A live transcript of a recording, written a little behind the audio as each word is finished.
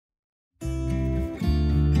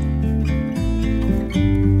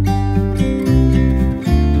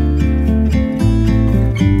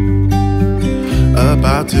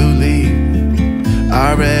about to leave,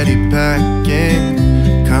 already packing.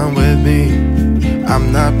 Come with me,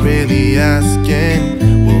 I'm not really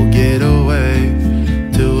asking. We'll get away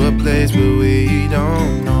to a place where we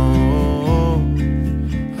don't know.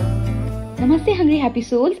 Namaste hungry happy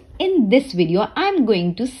souls. In this video I'm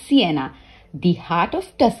going to Siena, the heart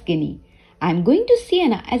of Tuscany. I'm going to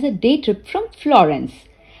Siena as a day trip from Florence,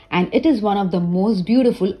 and it is one of the most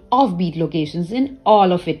beautiful offbeat locations in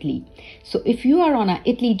all of Italy. So if you are on an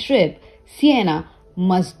Italy trip, Siena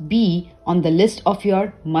must be on the list of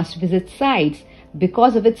your must-visit sites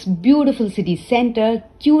because of its beautiful city center,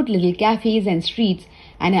 cute little cafes and streets,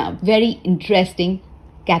 and a very interesting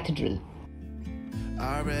cathedral.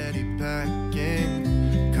 Already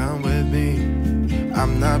packing, come with me,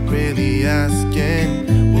 I'm not really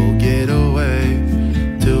asking. We'll get away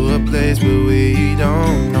to a place where we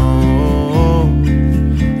don't know.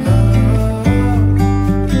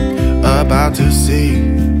 About to see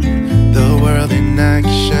the world in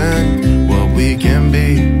action, what we can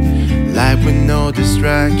be, life with no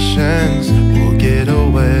distractions. We'll get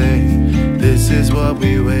away, this is what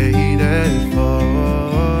we waited for.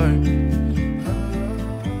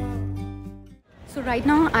 So right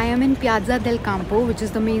now I am in Piazza del Campo, which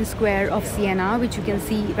is the main square of Siena, which you can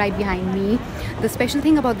see right behind me. The special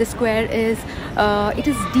thing about this square is it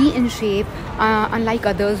is D in shape, unlike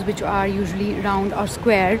others which are usually round or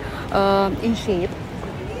square in shape.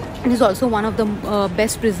 It is also one of the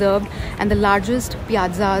best preserved and the largest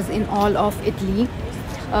piazzas in all of Italy.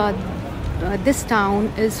 This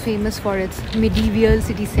town is famous for its medieval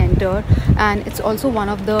city center, and it's also one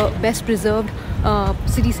of the best preserved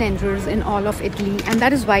city centers in all of Italy, and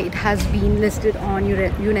that is why it has been listed on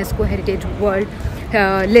UNESCO Heritage World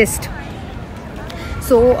list.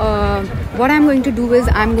 So what I'm going to do is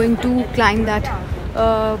I'm going to climb that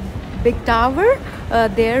big tower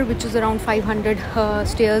there, which is around 500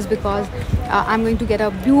 stairs, because I'm going to get a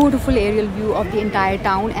beautiful aerial view of the entire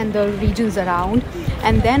town and the regions around.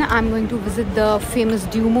 And then I'm going to visit the famous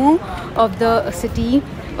Duomo of the city,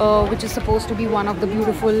 which is supposed to be one of the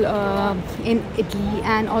beautiful in Italy,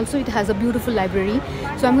 and also it has a beautiful library.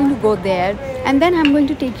 So I'm going to go there, and then I'm going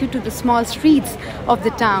to take you to the small streets of the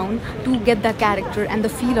town to get the character and the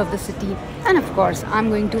feel of the city. And of course I'm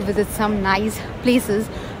going to visit some nice places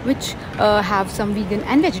which have some vegan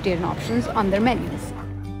and vegetarian options on their menus.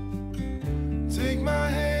 Take my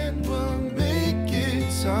hand, we'll make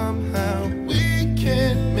it somehow. We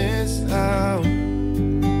can't miss out.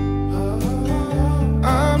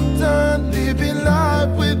 I'm done living life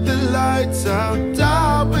with the lights out,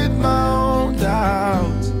 die with my own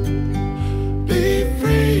doubts. Be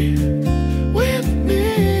free with me.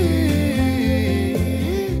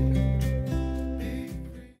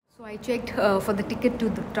 So I checked for the ticket to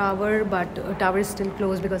the tower, but the tower is still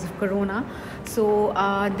closed because of Corona. So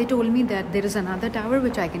they told me that there is another tower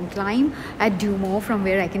which I can climb at Duomo, from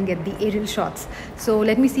where I can get the aerial shots. So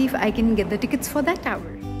let me see if I can get the tickets for that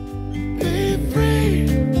tower. Be free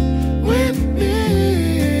with me.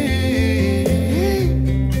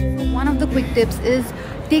 One of the quick tips is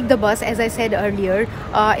take the bus. As I said earlier,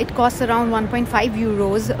 it costs around 1.5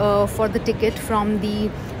 euros for the ticket from the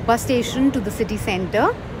bus station to the city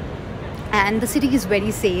center. And the city is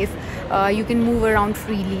very safe. You can move around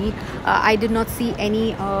freely. I did not see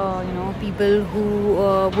any people who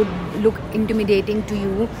would look intimidating to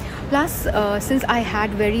you. Plus since I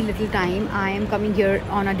had very little time, I am coming here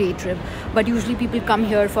on a day trip, but usually people come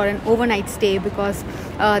here for an overnight stay because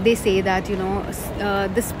they say that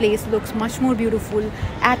this place looks much more beautiful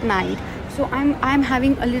at night. So I'm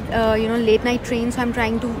having a late night train, so I'm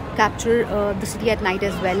trying to capture the city at night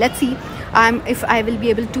as well. Let's see if I will be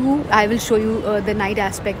able to. I will show you the night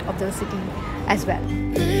aspect of the city as well.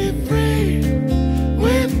 Be free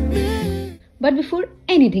with me. But before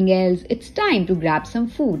anything else, it's time to grab some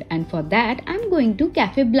food, and for that I'm going to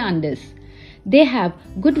Cafe Blandis. They have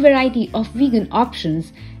good variety of vegan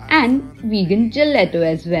options and vegan gelato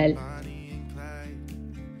as well.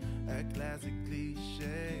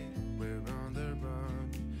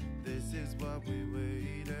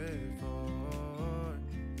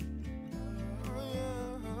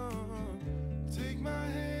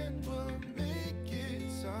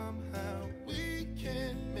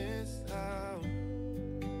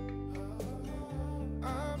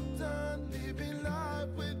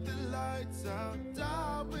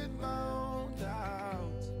 Die with my own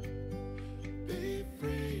doubts. Be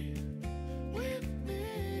free.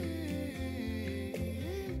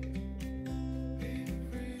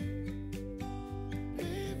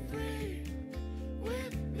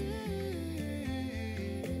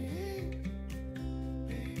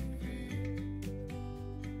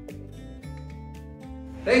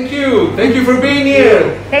 Thank you. Thank you for being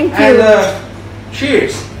here. Thank you. And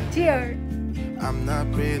cheers. Cheers. I'm not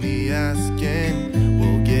really asking,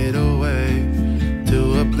 we'll get away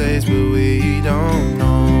to a place where we don't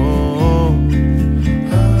know.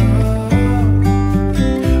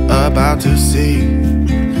 About to see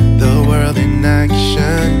the world in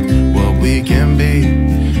action, what we can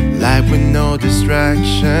be, like with no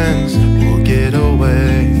distractions. We'll get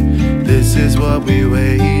away, this is what we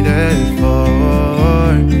waited for.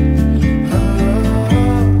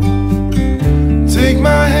 Take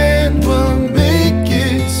my hand, we'll make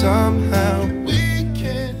it somehow.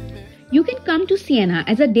 You can come to Siena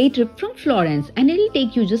as a day trip from Florence and it'll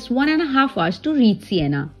take you just 1.5 hours to reach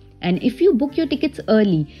Siena. And if you book your tickets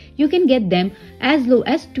early, you can get them as low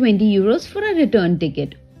as 20 euros for a return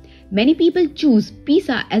ticket. Many people choose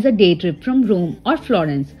Pisa as a day trip from Rome or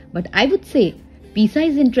Florence, but I would say Pisa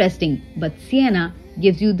is interesting, but Siena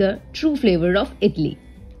gives you the true flavor of Italy.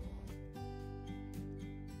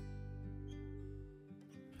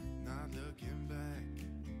 Not looking back,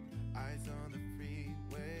 eyes on the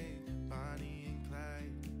freeway, Bonnie and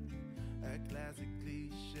Clyde, a classic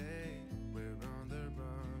cliche. We're on the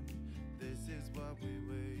run, this is what we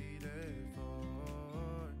waited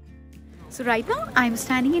for. So right now I'm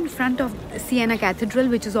standing in front of Siena Cathedral,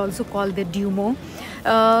 which is also called the Duomo.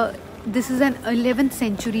 This is an 11th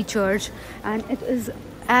century church and it is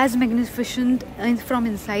as magnificent from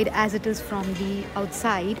inside as it is from the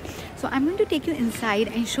outside. So I'm going to take you inside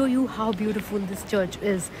and show you how beautiful this church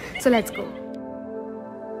is. So let's go.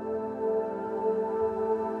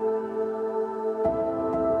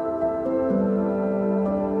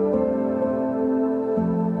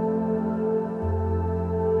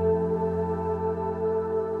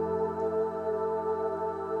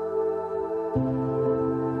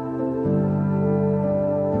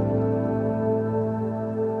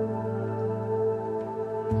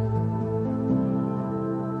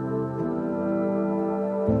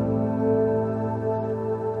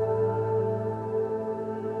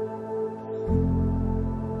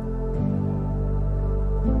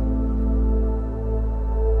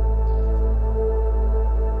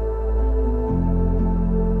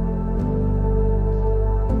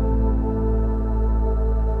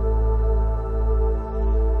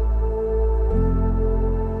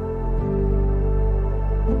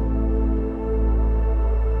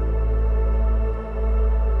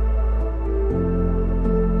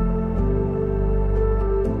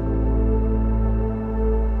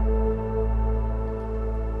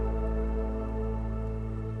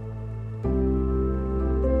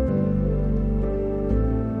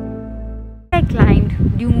 I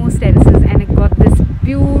climbed Duomo's terraces and I got this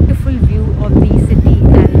beautiful view of the city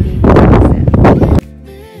and the itself.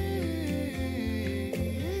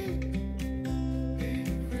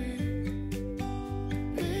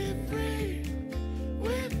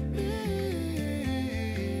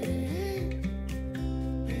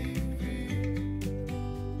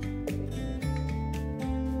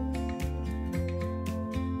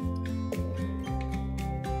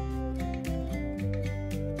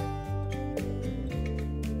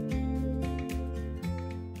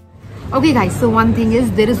 Okay guys, so one thing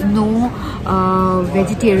is there is no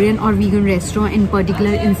vegetarian or vegan restaurant in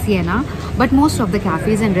particular in Siena, but most of the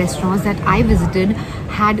cafes and restaurants that I visited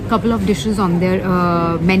had a couple of dishes on their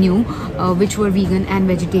menu which were vegan and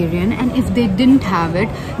vegetarian, and if they didn't have it,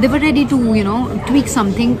 they were ready to, you know, tweak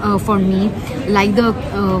something for me. Like the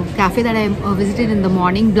cafe that I visited in the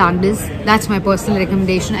morning, Blandis, that's my personal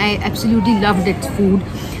recommendation. I absolutely loved its food.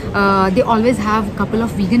 They always have a couple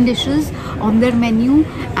of vegan dishes on their menu,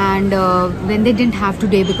 and when they didn't have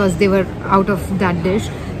today because they were out of that dish,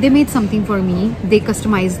 they made something for me. They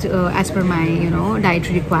customized as per my, you know,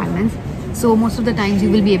 dietary requirements. So most of the times you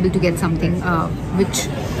will be able to get something which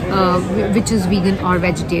is vegan or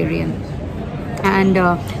vegetarian. And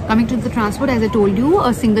coming to the transport, as I told you,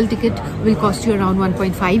 a single ticket will cost you around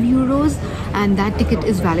 1.5 euros, and that ticket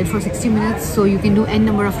is valid for 60 minutes, so you can do n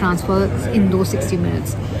number of transfers in those 60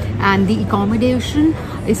 minutes. And the accommodation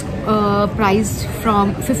is priced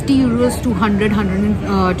from 50 euros to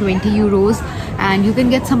 120 euros, and you can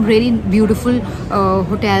get some really beautiful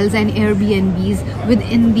hotels and Airbnbs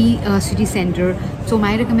within the city center. So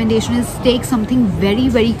my recommendation is take something very,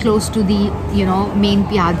 very close to the, you know, main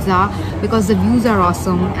piazza, because the views are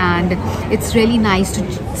awesome and it's really nice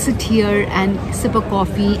to sit here and sip a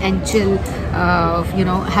coffee and chill, you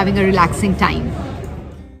know, having a relaxing time.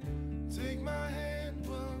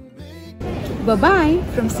 Bye bye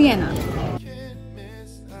from Siena.